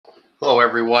Hello,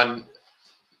 everyone.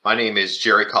 My name is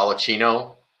Jerry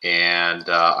Colachino, and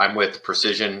I'm with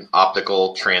Precision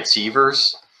Optical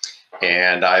Transceivers.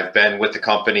 And I've been with the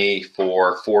company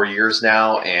for 4 years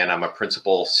now, and I'm a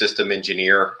principal system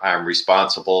engineer. I'm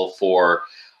responsible for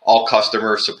all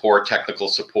customer support, technical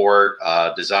support,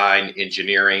 design,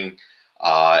 engineering,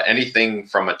 anything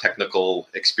from a technical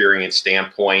experience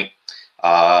standpoint.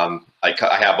 I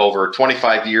have over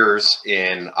 25 years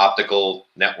in optical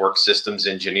network systems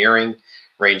engineering,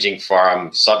 ranging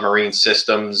from submarine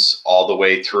systems all the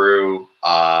way through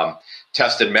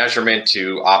test and measurement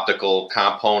to optical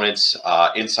components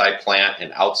inside plant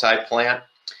and outside plant.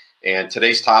 And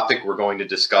today's topic, we're going to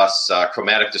discuss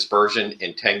chromatic dispersion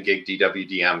in 10 gig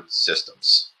DWDM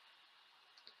systems.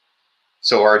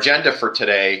 So our agenda for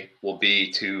today will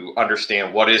be to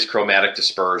understand what is chromatic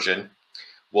dispersion.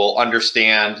 We'll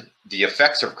understand the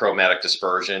effects of chromatic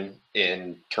dispersion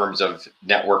in terms of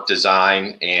network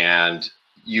design and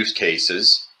use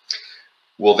cases.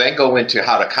 We'll then go into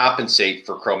how to compensate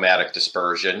for chromatic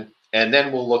dispersion, and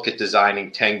then we'll look at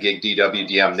designing 10 gig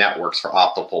DWDM networks for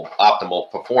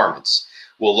optimal performance.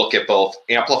 We'll look at both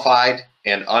amplified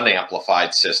and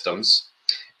unamplified systems.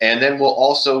 And then we'll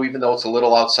also, even though it's a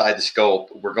little outside the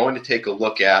scope, we're going to take a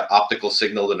look at optical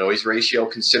signal to noise ratio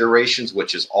considerations,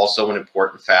 which is also an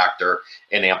important factor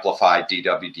in amplified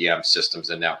DWDM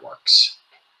systems and networks.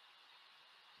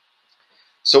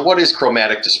 So what is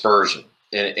chromatic dispersion?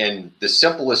 And the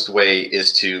simplest way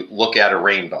is to look at a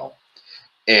rainbow.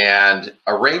 And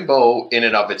a rainbow in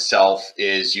and of itself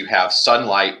is you have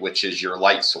sunlight, which is your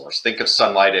light source. Think of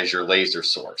sunlight as your laser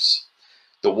source.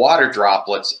 The water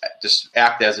droplets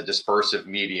act as a dispersive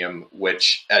medium,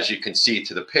 which, as you can see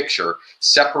to the picture,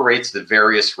 separates the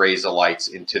various rays of lights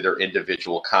into their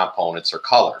individual components or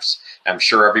colors. I'm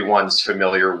sure everyone's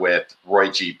familiar with Roy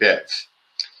G. Biv.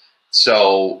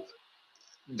 So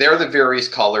they're the various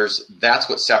colors. That's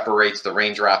what separates the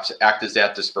raindrops, act as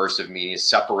that dispersive medium,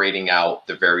 separating out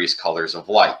the various colors of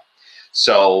light.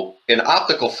 So in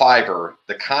optical fiber,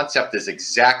 the concept is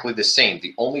exactly the same.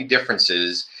 The only difference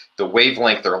is the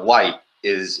wavelength or light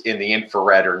is in the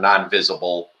infrared or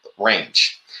non-visible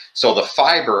range. So the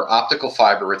fiber, optical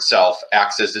fiber itself,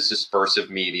 acts as this dispersive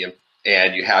medium,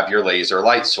 and you have your laser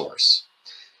light source.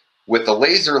 With the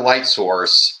laser light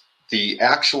source, the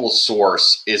actual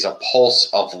source is a pulse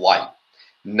of light.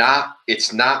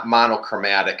 It's not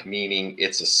monochromatic, meaning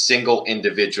it's a single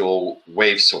individual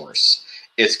wave source.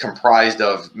 It's comprised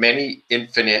of many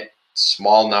infinite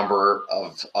small number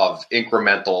of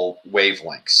incremental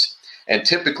wavelengths. And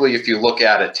typically, if you look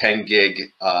at a 10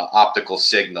 gig optical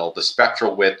signal, the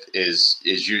spectral width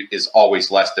is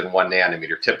always less than 1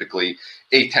 nanometer, typically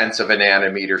 0.8 of a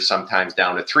nanometer, sometimes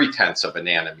down to 0.3 of a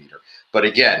nanometer. But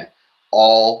again,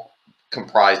 all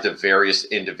comprised of various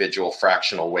individual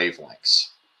fractional wavelengths.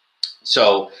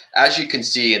 So as you can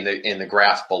see in the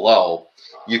graph below,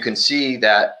 you can see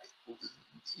that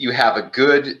you have a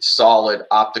good solid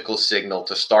optical signal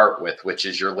to start with, which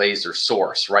is your laser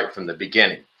source right from the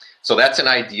beginning. So that's an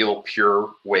ideal pure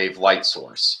wave light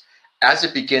source. As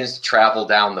it begins to travel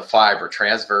down the fiber,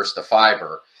 transverse the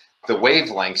fiber, the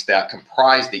wavelengths that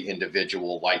comprise the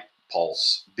individual light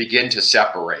pulse begin to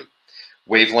separate.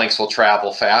 Wavelengths will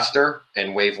travel faster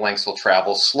and wavelengths will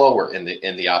travel slower in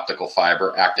the optical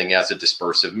fiber, acting as a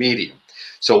dispersive medium.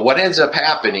 So what ends up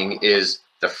happening is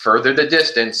the further the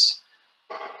distance,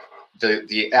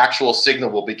 the actual signal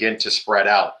will begin to spread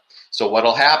out. So what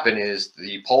will happen is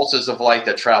the pulses of light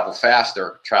that travel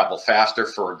faster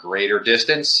for a greater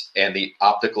distance, and the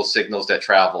optical signals that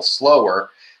travel slower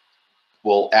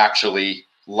will actually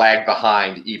lag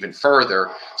behind even further.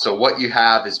 So what you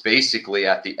have is basically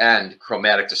at the end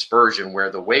chromatic dispersion, where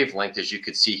the wavelength, as you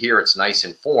can see here, it's nice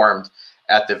and formed.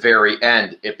 At the very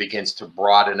end, it begins to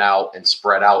broaden out and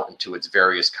spread out into its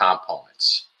various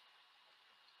components.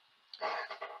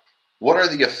 What are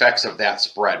the effects of that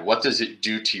spread? What does it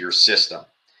do to your system?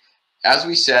 As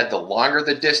we said, the longer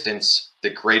the distance,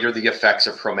 the greater the effects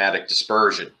of chromatic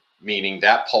dispersion, meaning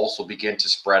that pulse will begin to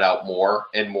spread out more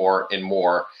and more and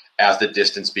more as the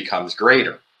distance becomes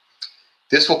greater.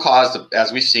 This will cause,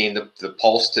 as we've seen, the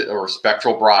pulse or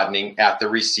spectral broadening at the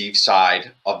receive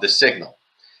side of the signal.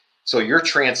 So your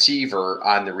transceiver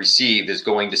on the receive is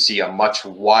going to see a much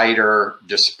wider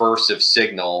dispersive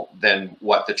signal than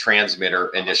what the transmitter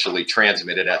initially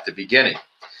transmitted at the beginning.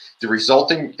 The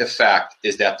resulting effect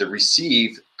is that the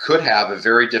receive could have a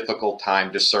very difficult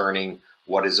time discerning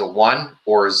what is a 1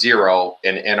 or a 0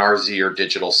 in NRZ or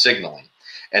digital signaling.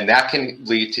 And that can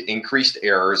lead to increased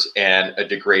errors and a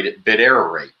degraded bit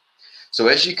error rate. So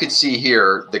as you can see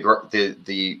here,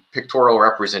 the pictorial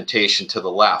representation to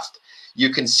the left, you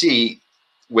can see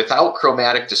without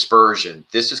chromatic dispersion,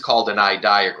 this is called an eye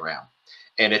diagram.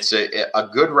 And it's a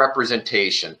good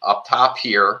representation. Up top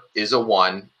here is a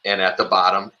 1, and at the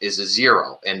bottom is a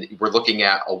 0. And we're looking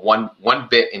at a one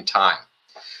bit in time.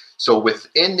 So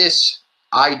within this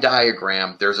eye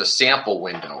diagram, there's a sample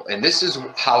window. And this is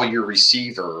how your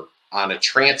receiver on a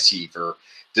transceiver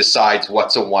decides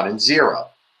what's a 1 and 0.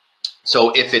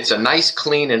 So if it's a nice,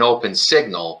 clean, and open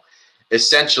signal,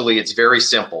 essentially it's very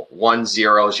simple. 1,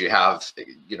 0s, you have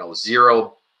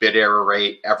 0 bit error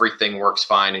rate, everything works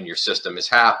fine, and your system is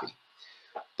happy.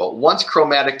 But once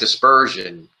chromatic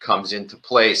dispersion comes into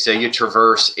play, say you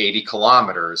traverse 80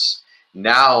 kilometers,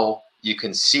 now you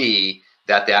can see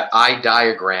that that eye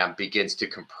diagram begins to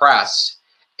compress,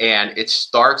 and it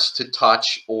starts to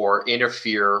touch or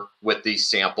interfere with the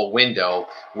sample window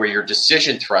where your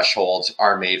decision thresholds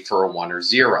are made for a 1 or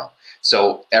 0.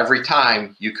 So every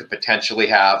time you could potentially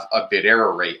have a bit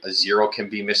error rate. A 0 can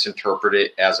be misinterpreted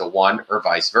as a 1 or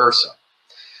vice versa.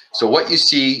 So what you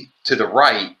see to the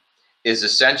right is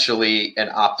essentially an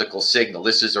optical signal.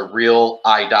 This is a real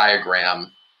eye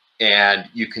diagram, and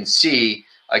you can see,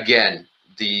 again,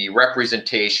 the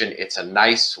representation. It's a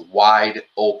nice, wide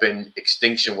open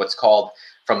extinction. What's called,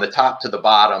 from the top to the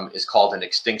bottom, is called an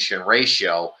extinction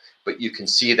ratio, but you can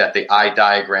see that the eye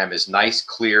diagram is nice,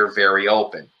 clear, very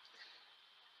open.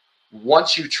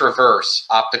 Once you traverse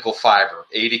optical fiber,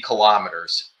 80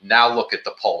 kilometers, now look at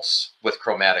the pulse with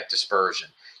chromatic dispersion.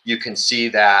 You can see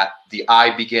that the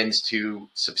eye begins to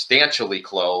substantially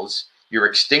close, your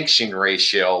extinction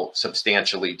ratio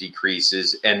substantially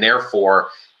decreases, and therefore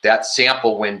that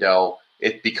sample window,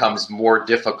 it becomes more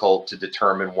difficult to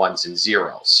determine 1s and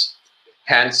 0s.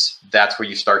 Hence, that's where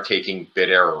you start taking bit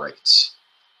error rates.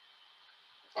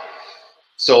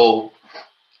 So,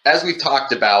 as we've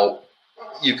talked about,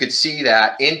 you could see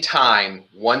that in time,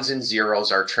 1s and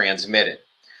 0s are transmitted.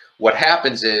 What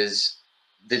happens is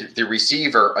the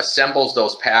receiver assembles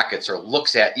those packets or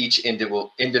looks at each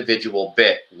individual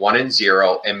bit, 1 and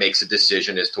 0, and makes a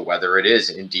decision as to whether it is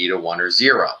indeed a 1 or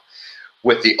 0.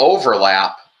 With the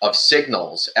overlap of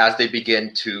signals, as they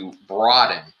begin to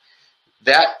broaden,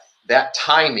 that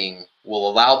timing will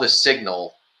allow the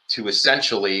signal to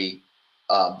essentially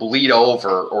bleed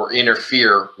over or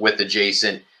interfere with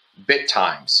adjacent bit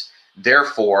times.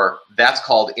 Therefore, that's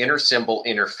called intersymbol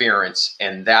interference,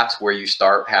 and that's where you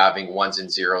start having 1s and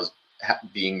 0s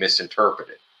being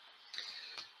misinterpreted.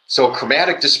 So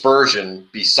chromatic dispersion,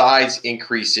 besides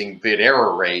increasing bit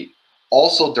error rate,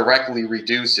 also directly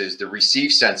reduces the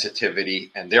receive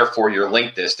sensitivity and therefore your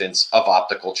link distance of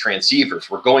optical transceivers.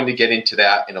 We're going to get into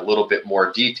that in a little bit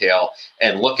more detail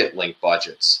and look at link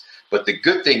budgets. But the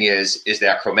good thing is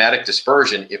that chromatic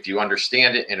dispersion, if you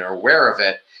understand it and are aware of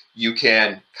it, you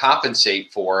can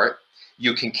compensate for it.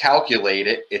 You can calculate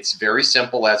it. It's very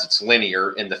simple as it's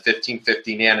linear in the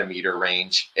 1550 nanometer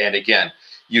range. And again,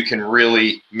 you can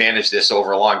really manage this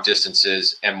over long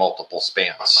distances and multiple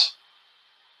spans.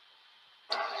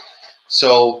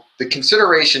 So the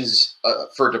considerations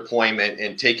for deployment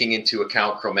and taking into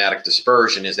account chromatic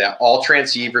dispersion is that all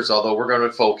transceivers, although we're going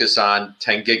to focus on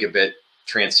 10 gigabit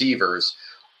transceivers,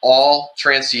 all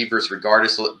transceivers,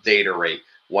 regardless of data rate,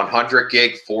 100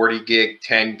 gig, 40 gig,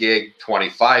 10 gig,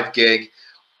 25 gig,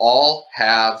 all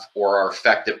have or are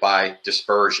affected by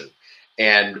dispersion.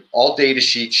 And all data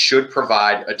sheets should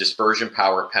provide a dispersion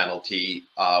power penalty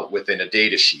within a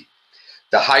data sheet.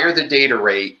 The higher the data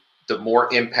rate, the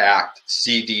more impact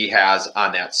CD has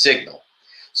on that signal.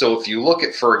 So if you look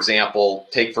at, for example,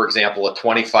 take for example a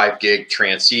 25 gig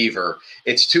transceiver,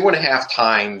 it's 2.5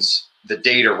 times the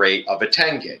data rate of a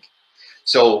 10 gig.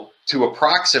 So to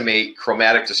approximate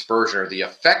chromatic dispersion or the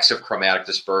effects of chromatic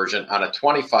dispersion on a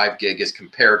 25 gig as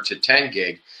compared to 10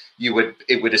 gig,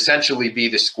 it would essentially be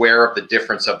the square of the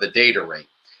difference of the data rate.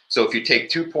 So if you take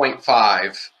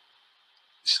 2.5,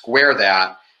 square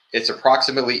that, it's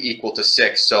approximately equal to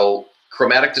 6. So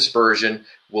chromatic dispersion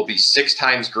will be 6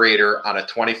 times greater on a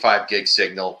 25 gig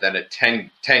signal than a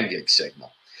 10 gig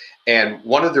signal. And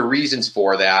one of the reasons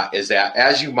for that is that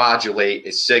as you modulate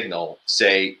a signal,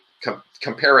 say,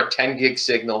 compare a 10 gig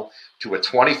signal to a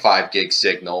 25 gig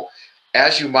signal,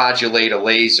 as you modulate a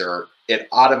laser, it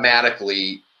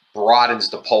automatically broadens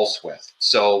the pulse width.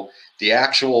 So the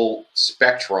actual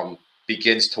spectrum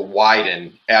begins to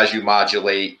widen as you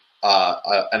modulate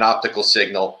an optical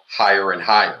signal higher and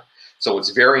higher. So it's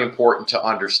very important to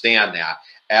understand that.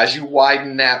 As you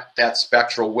widen that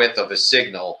spectral width of a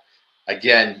signal,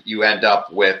 again, you end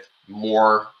up with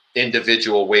more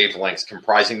individual wavelengths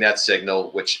comprising that signal,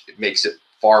 which makes it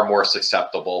far more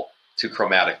susceptible to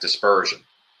chromatic dispersion.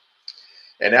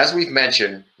 And as we've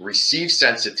mentioned, receive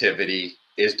sensitivity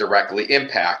is directly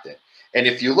impacted. And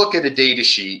if you look at a data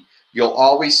sheet, you'll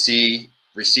always see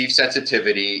receive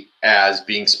sensitivity as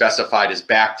being specified as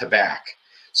back-to-back.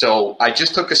 So I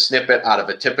just took a snippet out of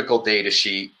a typical data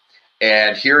sheet,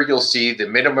 and here you'll see the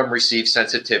minimum receive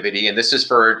sensitivity, and this is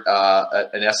for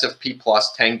an SFP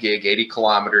plus 10 gig, 80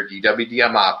 kilometer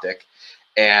DWDM optic,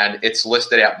 and it's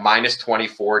listed at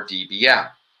 -24 dBm.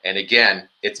 And again,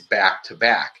 it's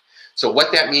back-to-back. So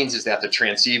what that means is that the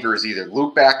transceiver is either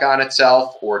looped back on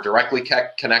itself or directly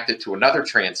connected to another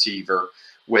transceiver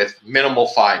with minimal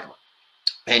fiber.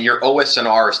 And your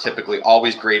OSNR is typically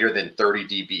always greater than 30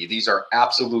 dB. These are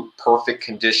absolute perfect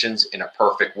conditions in a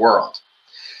perfect world.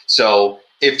 So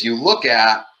if you look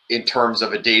at, in terms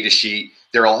of a data sheet,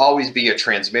 there will always be a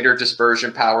transmitter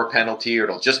dispersion power penalty, or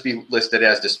it'll just be listed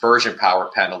as dispersion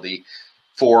power penalty.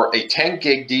 For a 10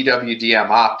 gig DWDM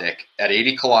optic at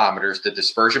 80 kilometers, the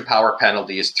dispersion power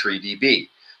penalty is 3 dB.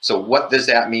 So what does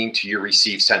that mean to your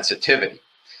receive sensitivity?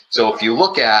 So if you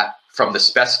look at from the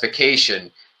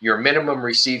specification, your minimum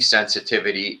receive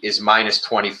sensitivity is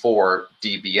 -24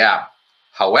 dBm.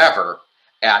 However,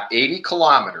 at 80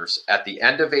 kilometers, at the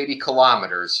end of 80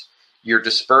 kilometers, your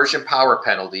dispersion power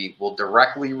penalty will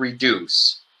directly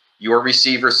reduce your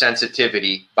receiver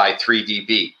sensitivity by 3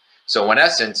 dB. So in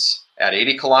essence, at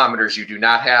 80 kilometers, you do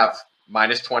not have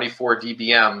 -24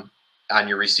 dBm on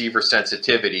your receiver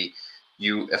sensitivity.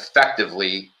 You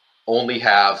effectively only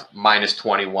have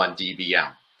 -21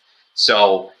 dBm.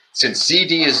 So since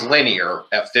CD is linear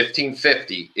at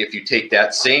 1550, if you take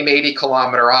that same 80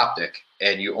 kilometer optic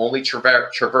and you only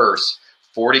traverse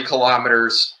 40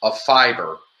 kilometers of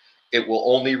fiber, it will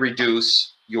only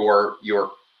reduce your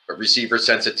receiver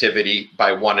sensitivity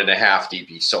by 1.5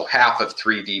 dB. So half of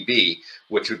 3 dB,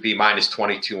 which would be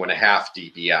 -22.5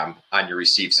 dBm on your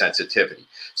receive sensitivity.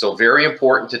 So very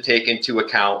important to take into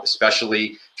account,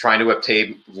 especially trying to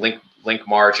obtain link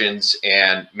margins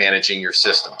and managing your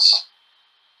systems.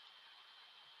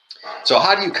 So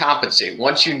how do you compensate?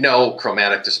 Once you know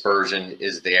chromatic dispersion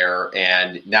is there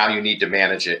and now you need to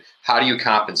manage it, how do you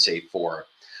compensate for it?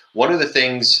 One of the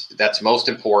things that's most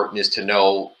important is to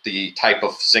know the type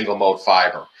of single mode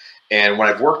fiber. And when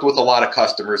I've worked with a lot of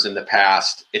customers in the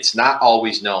past, it's not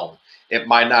always known. It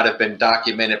might not have been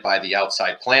documented by the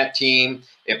outside plant team.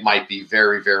 It might be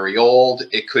very, very old.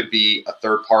 It could be a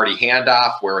third-party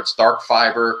handoff where it's dark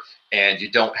fiber and you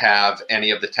don't have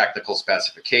any of the technical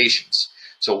specifications.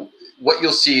 So what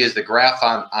you'll see is the graph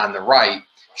on the right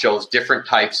shows different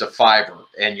types of fiber.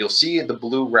 And you'll see in the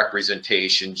blue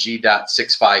representation,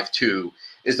 G.652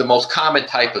 is the most common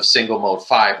type of single mode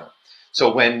fiber.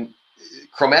 So when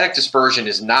chromatic dispersion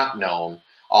is not known,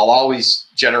 I'll always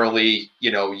generally,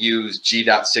 use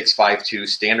G.652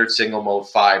 standard single mode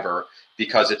fiber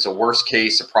because it's a worst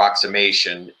case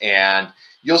approximation. And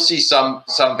you'll see some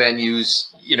venues,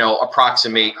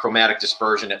 approximate chromatic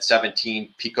dispersion at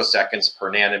 17 picoseconds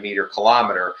per nanometer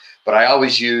kilometer, but I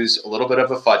always use a little bit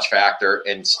of a fudge factor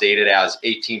and state it as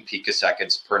 18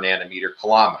 picoseconds per nanometer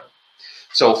kilometer.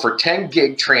 So for 10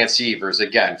 gig transceivers,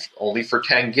 again, only for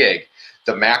 10 gig,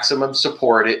 the maximum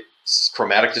supported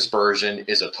chromatic dispersion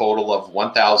is a total of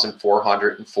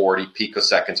 1,440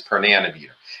 picoseconds per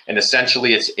nanometer. And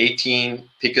essentially it's 18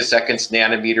 picoseconds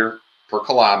nanometer per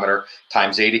kilometer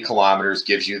times 80 kilometers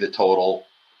gives you the total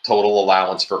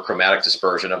allowance for chromatic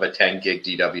dispersion of a 10 gig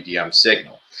DWDM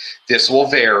signal. This will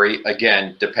vary,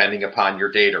 again, depending upon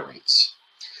your data rates.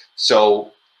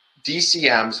 So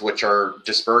DCMs, which are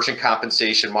dispersion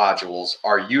compensation modules,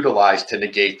 are utilized to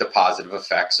negate the positive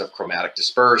effects of chromatic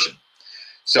dispersion.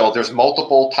 So there's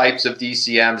multiple types of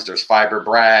DCMs. There's fiber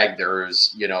Bragg,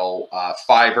 there's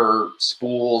fiber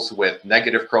spools with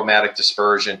negative chromatic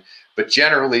dispersion, but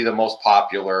generally the most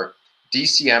popular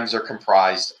DCMs are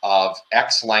comprised of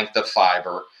X length of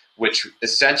fiber, which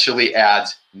essentially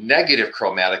adds negative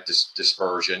chromatic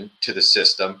dispersion to the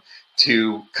system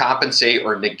to compensate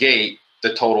or negate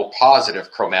the total positive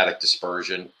chromatic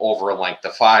dispersion over a length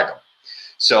of fiber.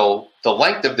 So the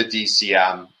length of the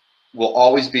DCM will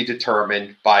always be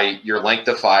determined by your length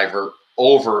of fiber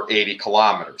over 80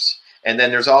 kilometers. And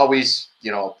then there's always,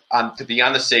 to be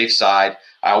on the safe side,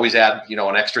 I always add,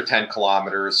 an extra 10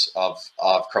 kilometers of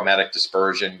chromatic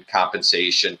dispersion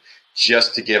compensation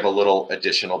just to give a little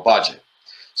additional budget.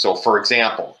 So for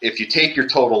example, if you take your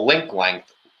total link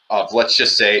length of, let's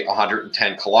just say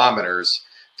 110 kilometers,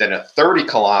 then a 30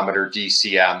 kilometer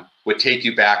DCM would take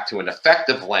you back to an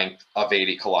effective length of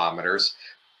 80 kilometers.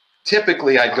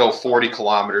 Typically I'd go 40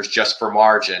 kilometers just for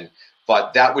margin,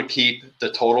 but that would keep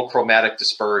the total chromatic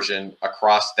dispersion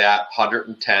across that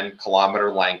 110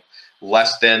 kilometer length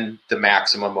less than the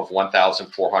maximum of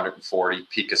 1,440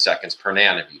 picoseconds per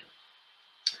nanometer.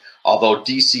 Although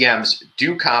DCMs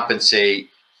do compensate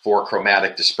for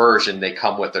chromatic dispersion, they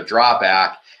come with a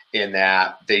drawback in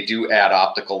that they do add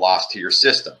optical loss to your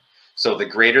system. So the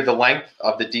greater the length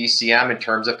of the DCM in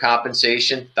terms of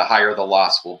compensation, the higher the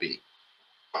loss will be.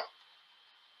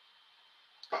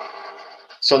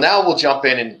 So now we'll jump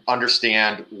in and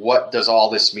understand what does all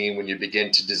this mean when you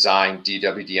begin to design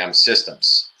DWDM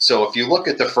systems. So if you look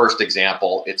at the first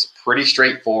example, it's pretty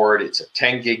straightforward. It's a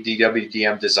 10 gig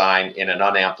DWDM design in an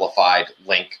unamplified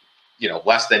link,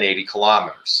 less than 80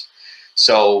 kilometers.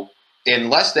 So in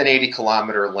less than 80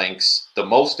 kilometer links, the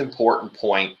most important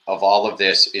point of all of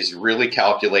this is really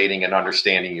calculating and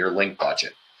understanding your link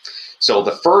budget. So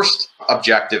the first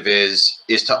objective is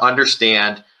to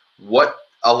understand what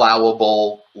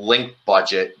allowable link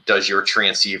budget does your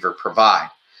transceiver provide.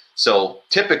 So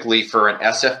typically for an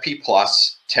SFP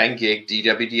plus 10 gig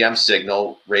DWDM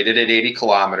signal rated at 80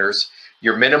 kilometers,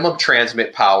 your minimum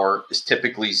transmit power is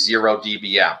typically 0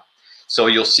 dBm. So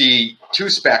you'll see two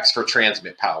specs for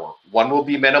transmit power. One will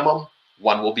be minimum,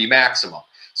 one will be maximum.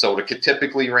 So it could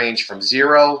typically range from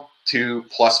 0 to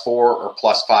 +4 or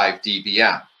 +5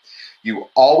 dBm. You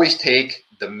always take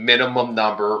the minimum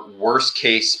number, worst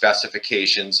case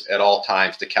specifications at all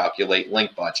times to calculate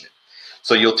link budget.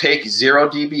 So you'll take 0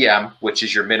 dBm, which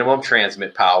is your minimum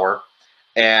transmit power,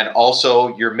 and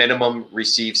also your minimum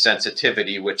receive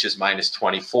sensitivity, which is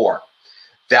 -24.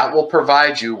 That will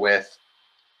provide you with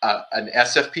an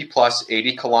SFP plus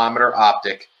 80 kilometer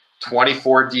optic,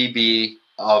 24 dB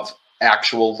of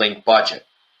actual link budget.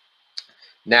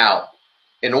 Now,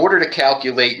 in order to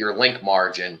calculate your link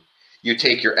margin, you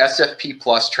take your SFP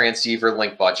plus transceiver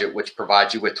link budget, which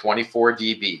provides you with 24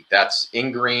 dB. That's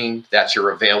in green, that's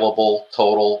your available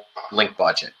total link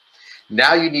budget.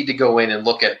 Now you need to go in and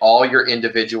look at all your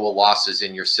individual losses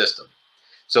in your system.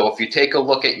 So if you take a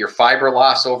look at your fiber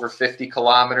loss over 50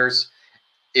 kilometers,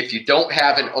 if you don't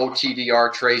have an OTDR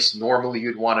trace, normally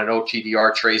you'd want an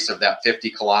OTDR trace of that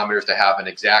 50 kilometers to have an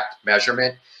exact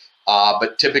measurement.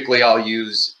 But typically I'll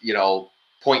use,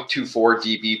 0.24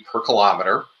 dB per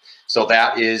kilometer. So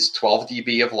that is 12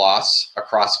 dB of loss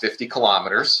across 50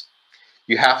 kilometers.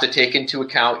 You have to take into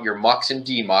account your mux and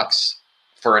demux.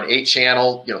 For an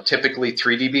 8-channel, typically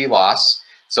 3 dB loss.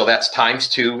 So that's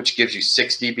 ×2, which gives you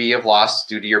 6 dB of loss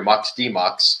due to your mux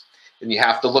demux. And you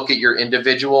have to look at your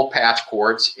individual patch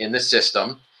cords in the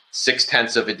system,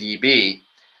 0.6 of a dB.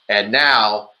 And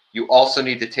now you also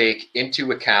need to take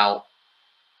into account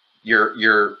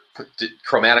your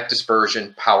chromatic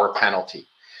dispersion power penalty.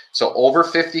 So over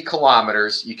 50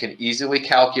 kilometers, you can easily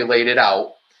calculate it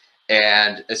out,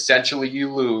 and essentially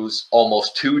you lose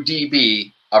almost 2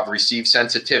 dB of receive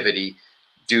sensitivity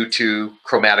due to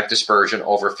chromatic dispersion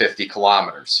over 50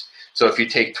 kilometers. So if you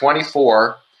take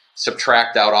 24,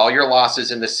 subtract out all your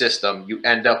losses in the system, you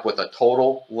end up with a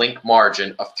total link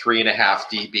margin of 3.5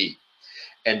 dB.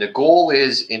 And the goal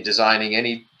is, in designing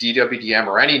any DWDM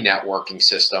or any networking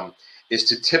system, is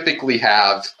to typically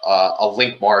have a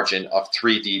link margin of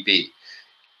 3 dB.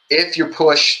 If you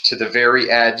push to the very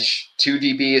edge, 2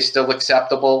 dB is still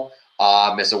acceptable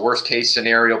as a worst case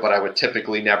scenario, but I would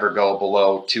typically never go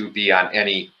below 2B on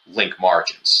any link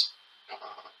margins.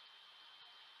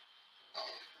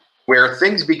 Where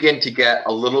things begin to get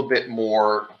a little bit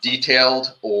more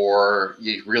detailed, or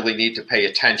you really need to pay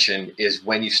attention, is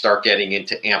when you start getting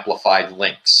into amplified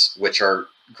links, which are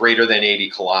greater than 80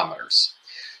 kilometers.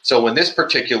 So in this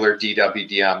particular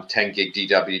DWDM, 10 gig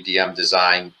DWDM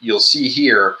design, you'll see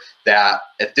here that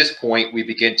at this point we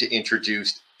begin to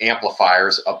introduce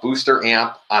amplifiers, a booster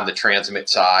amp on the transmit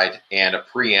side and a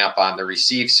preamp on the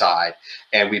receive side,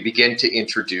 and we begin to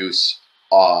introduce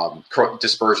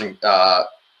dispersion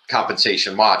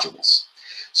compensation modules.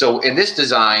 So in this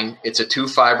design, it's a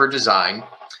 2-fiber design,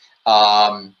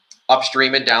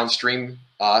 upstream and downstream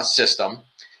system.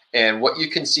 And what you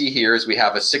can see here is we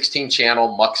have a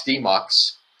 16-channel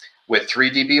mux-demux with 3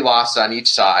 dB loss on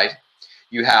each side.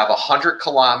 You have a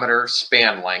 100-kilometer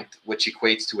span length, which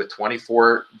equates to a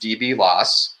 24 dB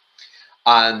loss.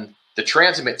 On the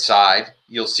transmit side,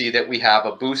 you'll see that we have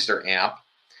a booster amp.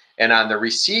 And on the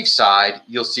receive side,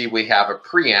 you'll see we have a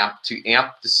preamp to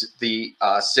amp the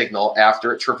signal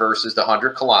after it traverses the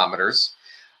 100 kilometers,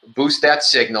 boost that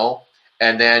signal,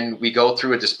 and then we go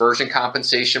through a dispersion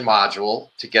compensation module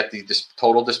to get the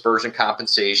total dispersion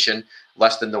compensation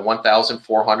less than the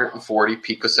 1,440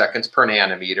 picoseconds per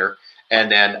nanometer,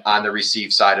 and then on the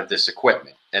receive side of this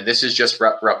equipment. And this is just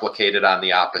replicated on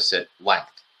the opposite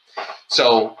length.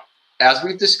 So as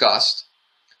we've discussed,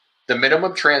 the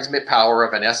minimum transmit power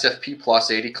of an SFP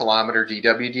plus 80 kilometer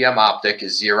DWDM optic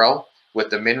is 0 with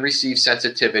the min receive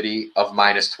sensitivity of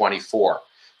 -24.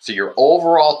 So your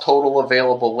overall total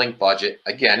available link budget,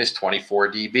 again, is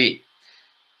 24 dB.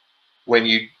 When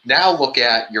you now look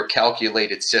at your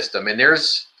calculated system, and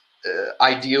there's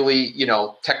ideally,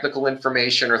 technical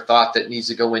information or thought that needs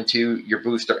to go into your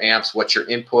booster amps, what's your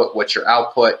input, what's your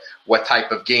output, what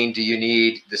type of gain do you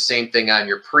need, the same thing on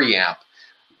your preamp.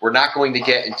 We're not going to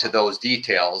get into those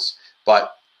details,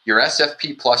 but your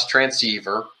SFP plus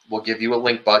transceiver will give you a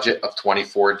link budget of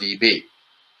 24 dB.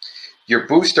 Your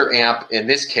booster amp, in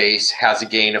this case, has a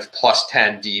gain of plus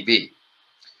 10 dB.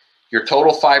 Your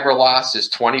total fiber loss is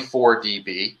 24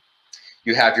 dB.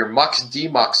 You have your mux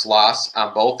demux loss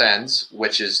on both ends,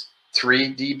 which is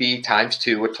 3 dB times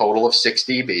 2, a total of 6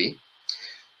 dB.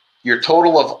 Your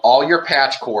total of all your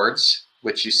patch cords,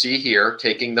 which you see here,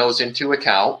 taking those into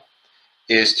account,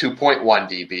 is 2.1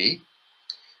 dB.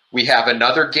 We have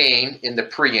another gain in the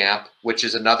preamp, which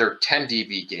is another 10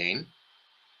 dB gain.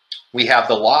 We have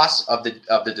the loss of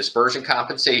the dispersion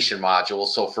compensation module.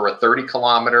 So for a 30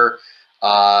 kilometer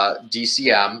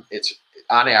DCM, it's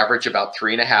on average about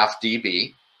 3.5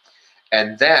 dB.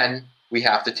 And then we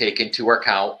have to take into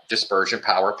account dispersion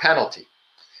power penalty.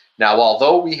 Now,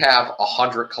 although we have a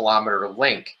 100 kilometer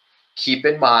link, keep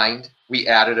in mind we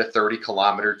added a 30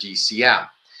 kilometer DCM.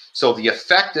 So the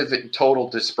effective total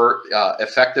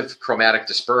effective chromatic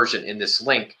dispersion in this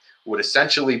link would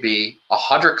essentially be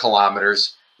 100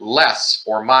 kilometers less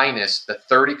or minus the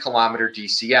 30 kilometer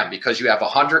DCM, because you have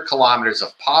 100 kilometers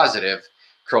of positive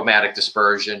chromatic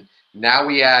dispersion. Now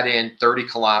we add in 30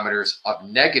 kilometers of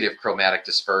negative chromatic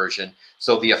dispersion.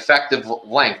 So the effective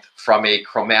length from a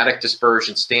chromatic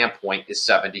dispersion standpoint is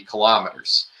 70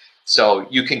 kilometers. So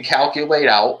you can calculate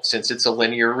out, since it's a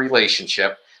linear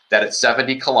relationship, that at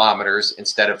 70 kilometers,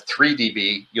 instead of 3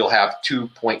 dB, you'll have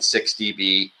 2.6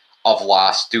 dB of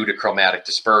loss due to chromatic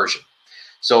dispersion.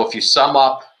 So if you sum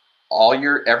up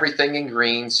everything in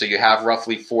green, so you have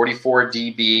roughly 44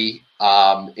 dB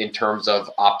in terms of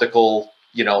optical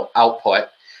output,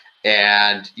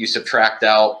 and you subtract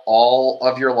out all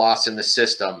of your loss in the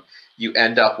system, you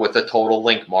end up with a total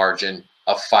link margin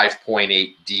of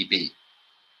 5.8 dB.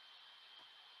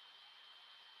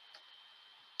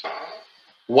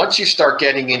 Once you start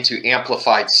getting into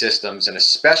amplified systems, and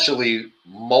especially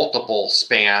multiple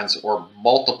spans or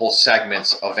multiple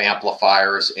segments of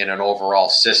amplifiers in an overall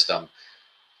system,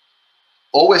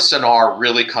 OSNR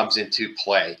really comes into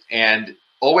play. And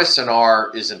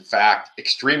OSNR is in fact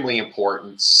extremely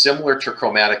important, similar to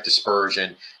chromatic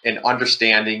dispersion, in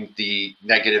understanding the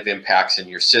negative impacts in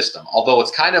your system. Although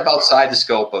it's kind of outside the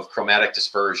scope of chromatic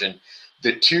dispersion,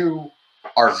 the two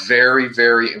are very,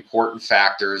 very important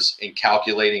factors in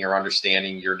calculating or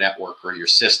understanding your network or your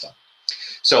system.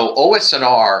 So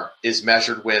OSNR is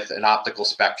measured with an optical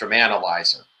spectrum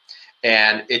analyzer,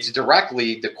 and it's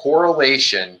directly the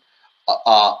correlation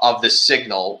of the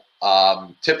signal.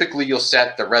 Typically, you'll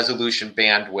set the resolution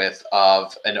bandwidth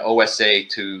of an OSA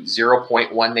to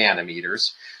 0.1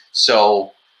 nanometers.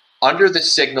 So under the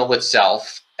signal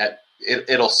itself,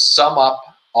 it'll sum up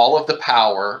all of the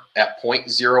power at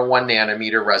 0.01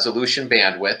 nanometer resolution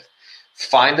bandwidth,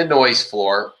 find the noise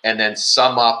floor, and then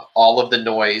sum up all of the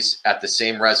noise at the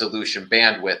same resolution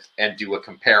bandwidth and do a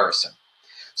comparison.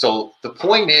 So the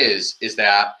point is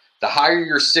that the higher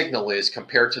your signal is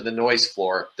compared to the noise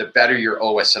floor, the better your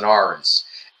OSNR is.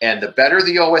 And the better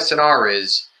the OSNR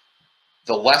is,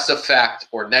 the less effect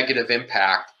or negative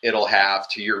impact it'll have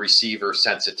to your receiver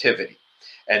sensitivity.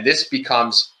 And this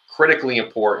becomes critically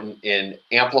important in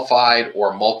amplified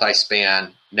or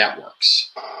multi-span networks.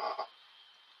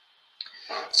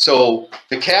 So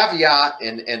the caveat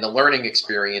and the learning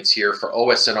experience here for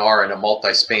OSNR in a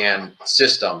multi-span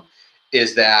system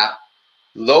is that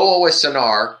low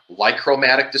OSNR, like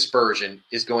chromatic dispersion,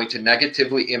 is going to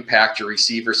negatively impact your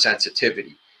receiver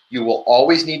sensitivity. You will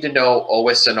always need to know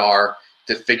OSNR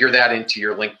to figure that into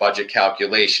your link budget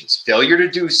calculations. Failure to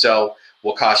do so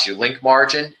will cost you link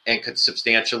margin and could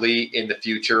substantially in the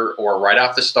future or right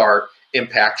off the start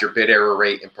impact your bit error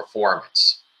rate and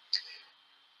performance.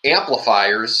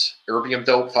 Amplifiers, erbium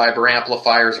dope fiber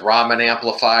amplifiers, Raman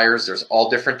amplifiers, there's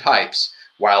all different types.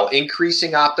 While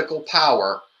increasing optical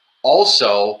power,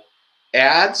 also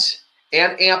adds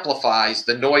and amplifies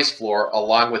the noise floor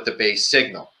along with the base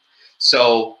signal.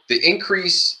 So the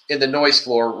increase in the noise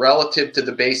floor relative to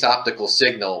the base optical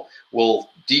signal will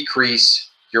decrease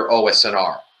your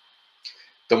OSNR.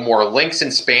 The more links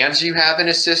and spans you have in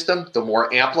a system, the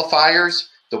more amplifiers,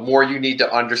 the more you need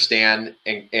to understand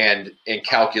and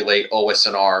calculate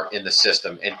OSNR in the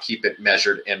system and keep it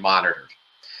measured and monitored.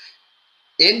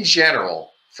 In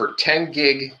general, for 10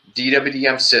 gig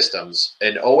DWDM systems,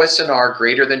 an OSNR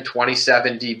greater than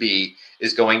 27 dB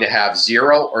is going to have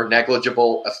zero or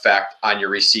negligible effect on your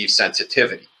receive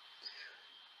sensitivity.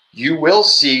 You will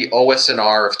see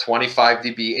OSNR of 25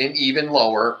 dB and even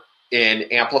lower in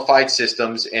amplified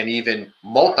systems and even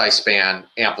multi-span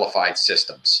amplified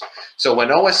systems. So when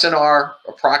OSNR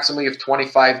approximately of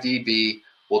 25 dB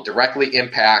will directly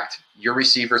impact your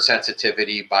receiver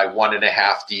sensitivity by 1.5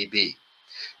 dB.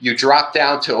 You drop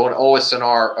down to an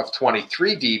OSNR of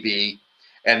 23 dB,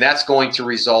 and that's going to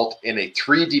result in a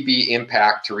 3 dB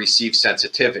impact to receive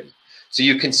sensitivity. So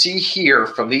you can see here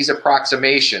from these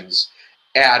approximations,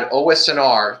 add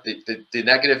OSNR, the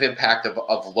negative impact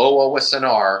of low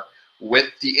OSNR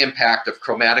with the impact of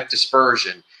chromatic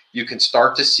dispersion, you can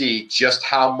start to see just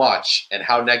how much and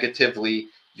how negatively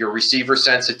your receiver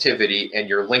sensitivity and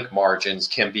your link margins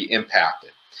can be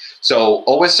impacted. So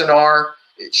OSNR,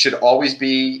 it should always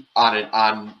be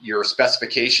on your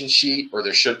specification sheet, or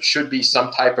there should be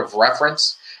some type of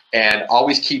reference, and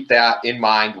always keep that in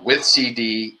mind with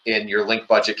CD in your link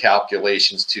budget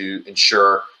calculations to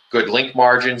ensure good link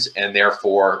margins and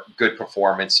therefore good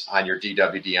performance on your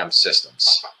DWDM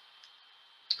systems.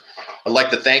 I'd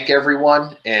like to thank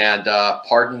everyone, and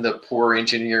pardon the poor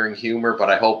engineering humor, but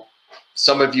I hope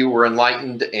some of you were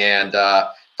enlightened and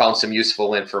found some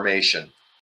useful information.